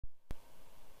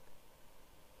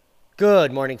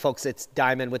Good morning, folks. It's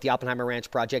Diamond with the Oppenheimer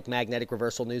Ranch Project, Magnetic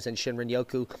Reversal News, and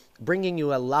Shinrin-yoku, bringing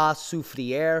you a La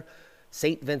Soufrière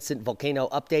St. Vincent volcano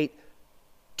update.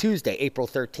 Tuesday, April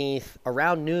 13th,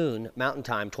 around noon, Mountain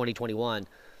Time, 2021.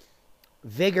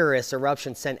 Vigorous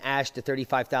eruption sent ash to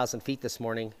 35,000 feet this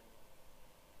morning.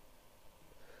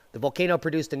 The volcano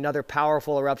produced another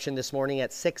powerful eruption this morning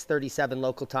at 6:37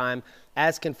 local time,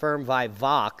 as confirmed by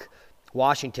VOC,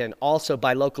 Washington, also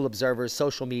by local observers,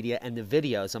 social media, and the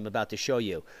videos I'm about to show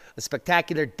you. A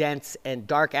spectacular, dense, and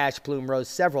dark ash plume rose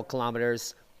several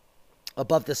kilometers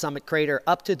above the summit crater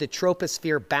up to the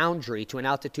troposphere boundary to an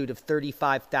altitude of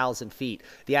 35,000 feet.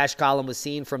 The ash column was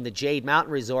seen from the Jade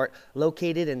Mountain Resort,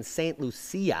 located in St.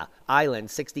 Lucia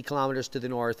Island, 60 kilometers to the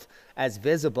north, as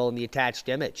visible in the attached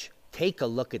image. Take a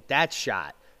look at that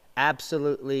shot.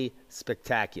 Absolutely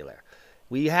spectacular.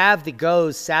 We have the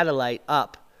GOES satellite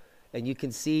up, and you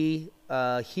can see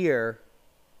here,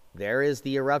 there is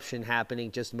the eruption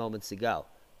happening just moments ago.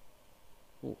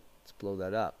 Ooh, let's blow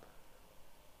that up.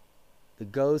 The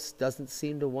GOES doesn't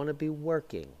seem to want to be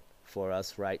working for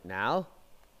us right now.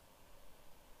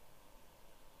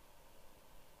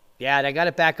 Yeah, and I got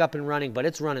it back up and running, but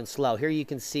it's running slow. Here you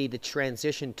can see the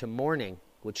transition to morning,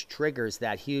 which triggers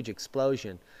that huge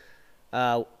explosion.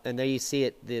 And there you see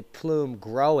it, the plume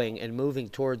growing and moving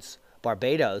towards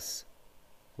Barbados,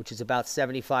 which is about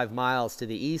 75 miles to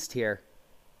the east here.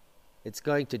 It's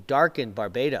going to darken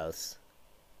Barbados.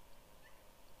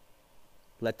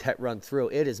 Let that run through.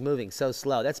 It is moving so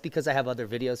slow. That's because I have other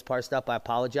videos parsed up. I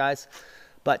apologize.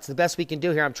 But it's the best we can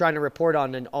do here. I'm trying to report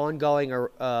on an ongoing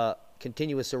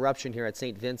continuous eruption here at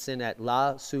St. Vincent at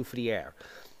La Soufrière.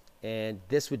 And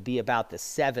this would be about the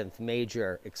 7th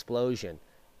major explosion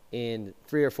in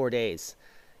 3 or 4 days.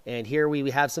 And here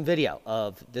we have some video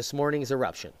of this morning's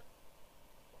eruption.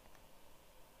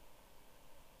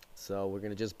 So we're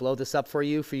going to just blow this up for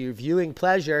your viewing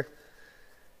pleasure.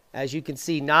 As you can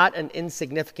see, not an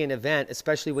insignificant event,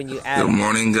 especially when you add... Good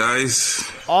morning, guys.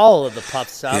 All of the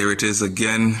puffs up. Here it is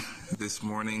again this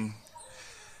morning.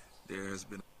 There has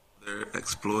been another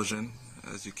explosion,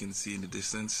 as you can see in the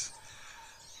distance.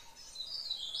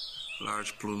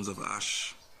 Large plumes of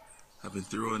ash have been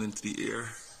thrown into the air.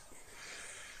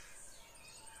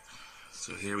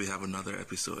 So here we have another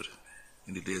episode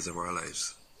in the days of our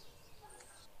lives.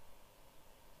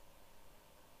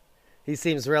 He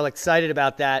seems real excited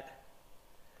about that.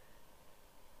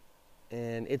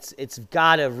 And it's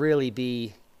got to really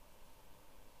be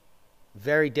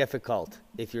very difficult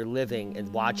if you're living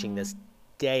and watching this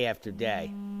day after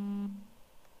day.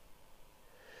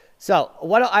 So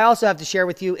what I also have to share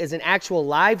with you is an actual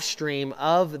live stream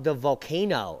of the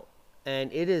volcano.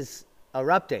 And it is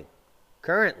erupting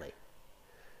currently.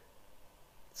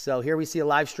 So here we see a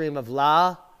live stream of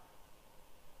La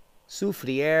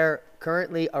Soufrière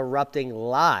currently erupting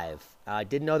live. I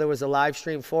didn't know there was a live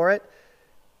stream for it.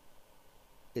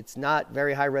 It's not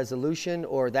very high resolution,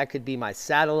 or that could be my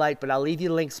satellite, but I'll leave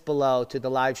you links below to the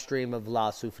live stream of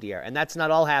La Soufrière. And that's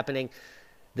not all happening.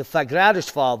 The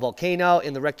Fagradalsfjall volcano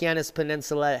in the Reykjanes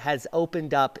Peninsula has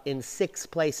opened up in 6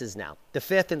 places now. The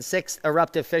 5th and 6th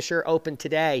eruptive fissure opened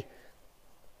today.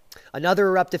 Another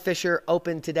eruptive fissure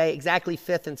opened today, exactly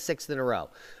 5th and 6th in a row.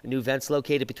 New vents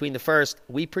located between the first.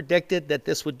 We predicted that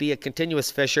this would be a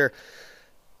continuous fissure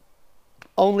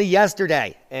only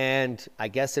yesterday, and I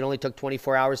guess it only took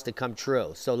 24 hours to come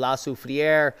true. So La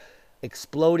Soufrière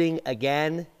exploding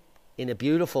again in a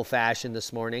beautiful fashion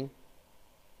this morning.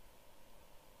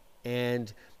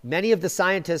 And many of the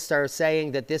scientists are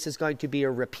saying that this is going to be a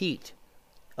repeat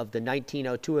of the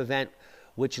 1902 event,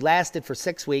 which lasted for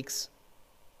 6 weeks.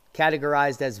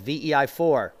 Categorized as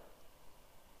VEI4,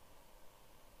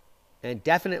 and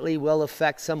definitely will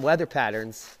affect some weather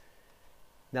patterns.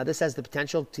 Now, this has the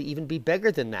potential to even be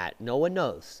bigger than that. No one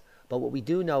knows. But what we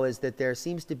do know is that there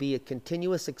seems to be a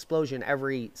continuous explosion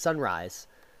every sunrise.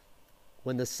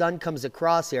 When the sun comes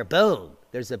across here, boom,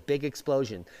 there's a big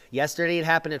explosion. Yesterday, it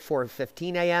happened at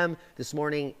 4:15 a.m. This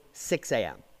morning, 6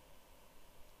 a.m.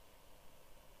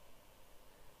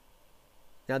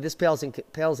 Now, this pales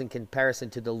in comparison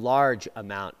to the large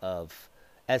amount of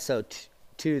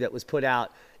SO2 that was put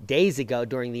out days ago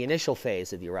during the initial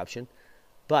phase of the eruption.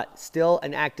 But still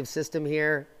an active system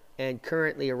here and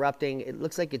currently erupting. It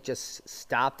looks like it just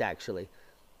stopped, actually.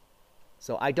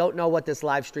 So I don't know what this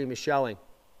live stream is showing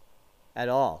at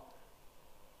all.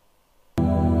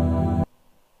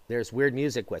 There's weird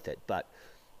music with it, but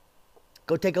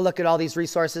go take a look at all these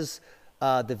resources.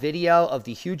 The video of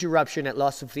the huge eruption at La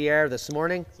Soufrière this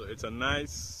morning. So it's a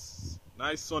nice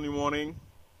sunny morning,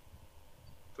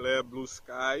 clear blue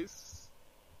skies,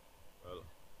 well,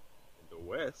 in the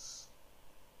west,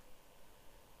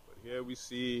 but Here we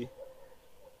see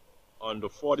on the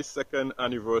 42nd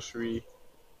anniversary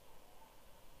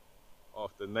of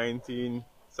the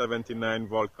 1979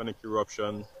 volcanic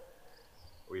eruption,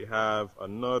 we have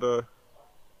another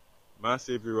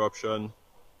massive eruption.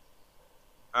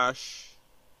 Ash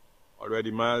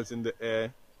already miles in the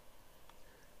air.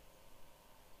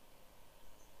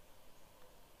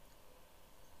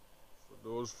 For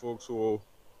those folks who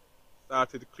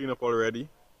started to clean up already,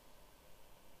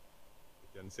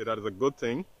 you can say that is a good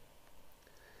thing.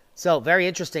 So, very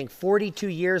interesting. 42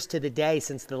 years to the day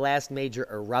since the last major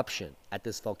eruption at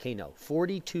this volcano.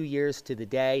 42 years to the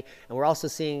day. And we're also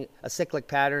seeing a cyclic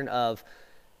pattern of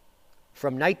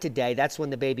from night to day, that's when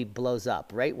the baby blows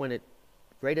up. Right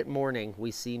at morning, we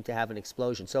seem to have an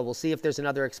explosion. So we'll see if there's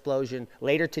another explosion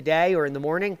later today or in the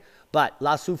morning. But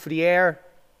La Soufrière,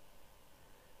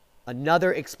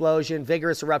 another explosion,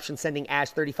 vigorous eruption sending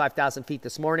ash 35,000 feet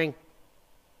this morning.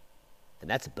 And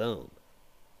that's a boom.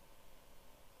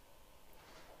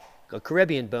 A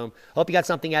Caribbean boom. Hope you got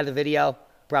something out of the video.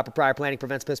 Proper prior planning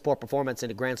prevents piss poor performance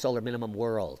in a grand solar minimum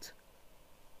world.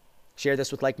 Share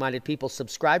this with like-minded people.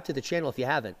 Subscribe to the channel if you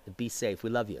haven't. And be safe. We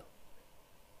love you.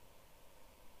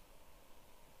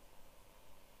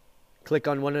 Click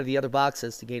on one of the other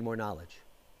boxes to gain more knowledge.